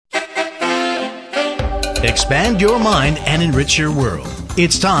Expand your mind and enrich your world.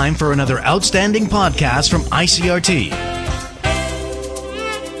 It's time for another outstanding podcast from ICRT.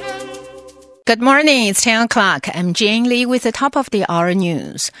 Good morning, it's 10 o'clock. I'm Jane Lee with the top of the hour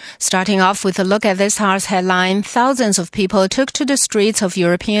news. Starting off with a look at this hour's headline, thousands of people took to the streets of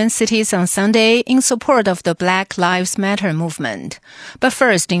European cities on Sunday in support of the Black Lives Matter movement. But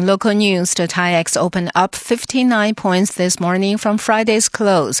first, in local news, the TAIEX opened up 59 points this morning from Friday's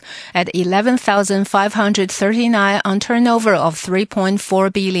close at 11,539 on turnover of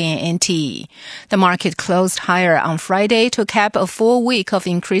 3.4 billion NT. The market closed higher on Friday to cap a full week of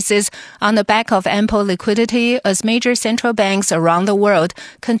increases on the back of ample liquidity as major central banks around the world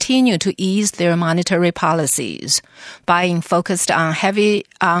continue to ease their monetary policies. Buying focused on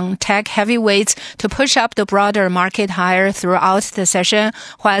tech heavyweights to push up the broader market higher throughout the session,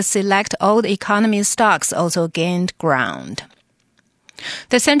 while select old economy stocks also gained ground.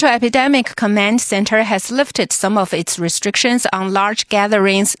 The Central Epidemic Command Center has lifted some of its restrictions on large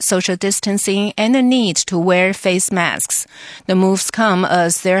gatherings, social distancing, and the need to wear face masks. The moves come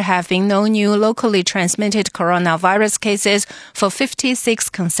as there have been no new locally transmitted coronavirus cases for 56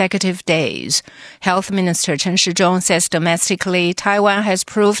 consecutive days. Health Minister Chen Shizhong says domestically, Taiwan has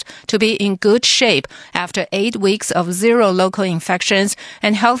proved to be in good shape after 8 weeks of zero local infections,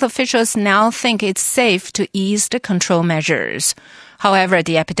 and health officials now think it's safe to ease the control measures. However,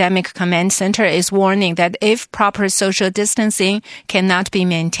 the Epidemic Command Center is warning that if proper social distancing cannot be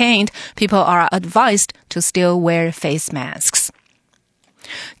maintained, people are advised to still wear face masks.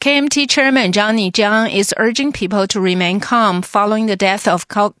 KMT Chairman Johnny Jiang is urging people to remain calm following the death of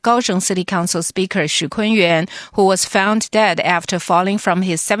Kaohsiung City Council Speaker Xu Kunyuan, who was found dead after falling from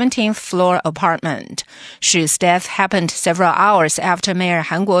his 17th floor apartment. Xu's death happened several hours after Mayor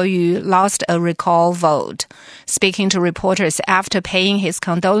Han Kuo-yu lost a recall vote. Speaking to reporters after paying his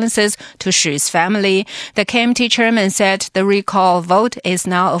condolences to Xu's family, the KMT chairman said the recall vote is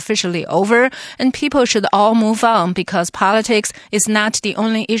now officially over and people should all move on because politics is not the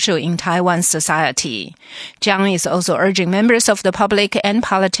only issue in Taiwan's society. Jiang is also urging members of the public and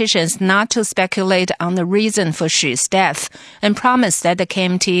politicians not to speculate on the reason for Xu's death and promised that the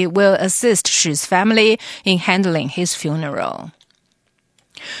KMT will assist Xu's family in handling his funeral.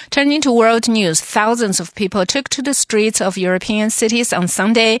 Turning to world news, thousands of people took to the streets of European cities on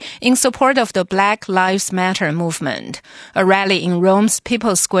Sunday in support of the Black Lives Matter movement. A rally in Rome's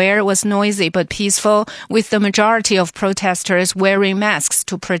People's Square was noisy but peaceful, with the majority of protesters wearing masks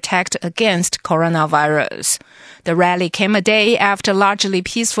to protect against coronavirus. The rally came a day after largely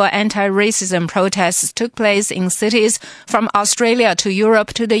peaceful anti-racism protests took place in cities from Australia to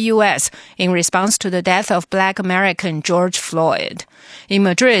Europe to the U.S. in response to the death of Black American George Floyd. In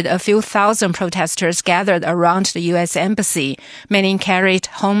Madrid, a few thousand protesters gathered around the U.S. Embassy. Many carried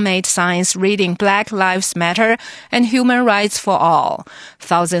homemade signs reading Black Lives Matter and Human Rights for All.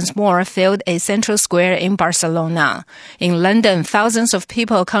 Thousands more filled a central square in Barcelona. In London, thousands of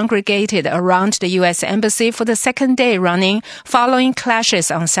people congregated around the U.S. Embassy for the second day running, following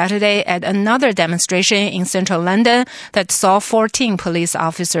clashes on Saturday at another demonstration in central London that saw 14 police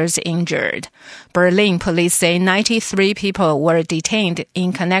officers injured. Berlin police say 93 people were detained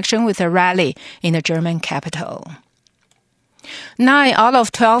in connection with a rally in the German capital. 9 out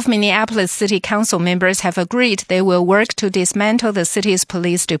of 12 Minneapolis City Council members have agreed they will work to dismantle the city's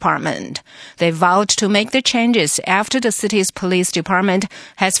police department. They vowed to make the changes after the city's police department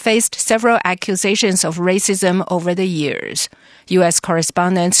has faced several accusations of racism over the years. U.S.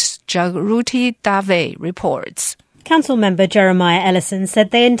 correspondent Jaruti Dave reports. Council member Jeremiah Ellison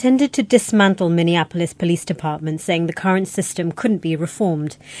said they intended to dismantle Minneapolis Police Department, saying the current system couldn't be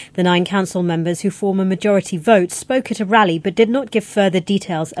reformed. The 9 council members who form a majority vote spoke at a rally but did not give further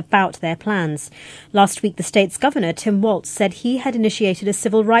details about their plans. Last week, the state's governor, Tim Walz, said he had initiated a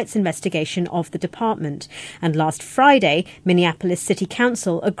civil rights investigation of the department. And last Friday, Minneapolis City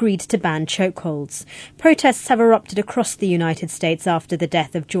Council agreed to ban chokeholds. Protests have erupted across the United States after the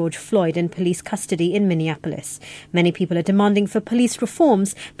death of George Floyd in police custody in Minneapolis. Many people are demanding for police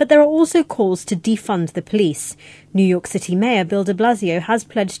reforms, but there are also calls to defund the police. New York City Mayor Bill de Blasio has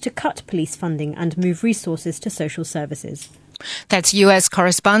pledged to cut police funding and move resources to social services. That's U.S.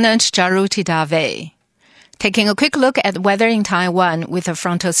 correspondent Jaruti Dave. Taking a quick look at weather in Taiwan, with a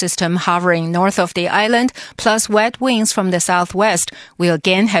frontal system hovering north of the island, plus wet winds from the southwest, we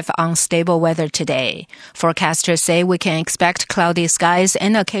again have unstable weather today. Forecasters say we can expect cloudy skies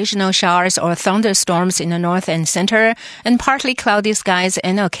and occasional showers or thunderstorms in the north and center, and partly cloudy skies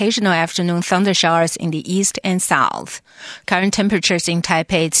and occasional afternoon thundershowers in the east and south. Current temperatures in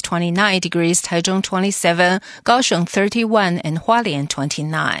Taipei, it's 29 degrees, Taichung 27, Kaohsiung 31, and Hualien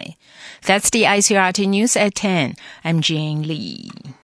 29. That's the ICRT News at 10. I'm Jane Lee.